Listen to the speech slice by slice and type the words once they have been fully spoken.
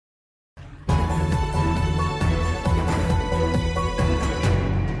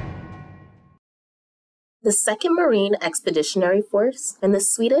The 2nd Marine Expeditionary Force and the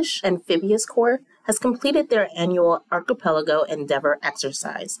Swedish Amphibious Corps has completed their annual Archipelago Endeavor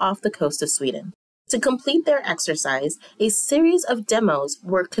exercise off the coast of Sweden. To complete their exercise, a series of demos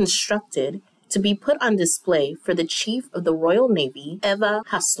were constructed to be put on display for the Chief of the Royal Navy, Ewa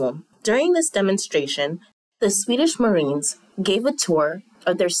Haslum. During this demonstration, the Swedish Marines gave a tour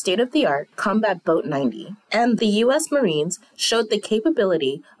of their state-of-the-art Combat Boat 90, and the U.S. Marines showed the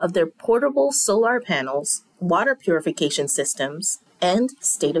capability of their portable solar panels, water purification systems, and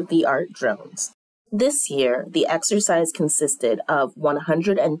state-of-the-art drones. This year, the exercise consisted of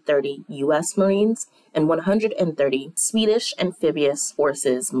 130 U.S. Marines and 130 Swedish Amphibious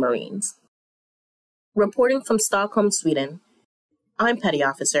Forces Marines. Reporting from Stockholm, Sweden, I'm Petty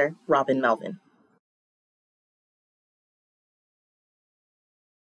Officer Robyn Melvin.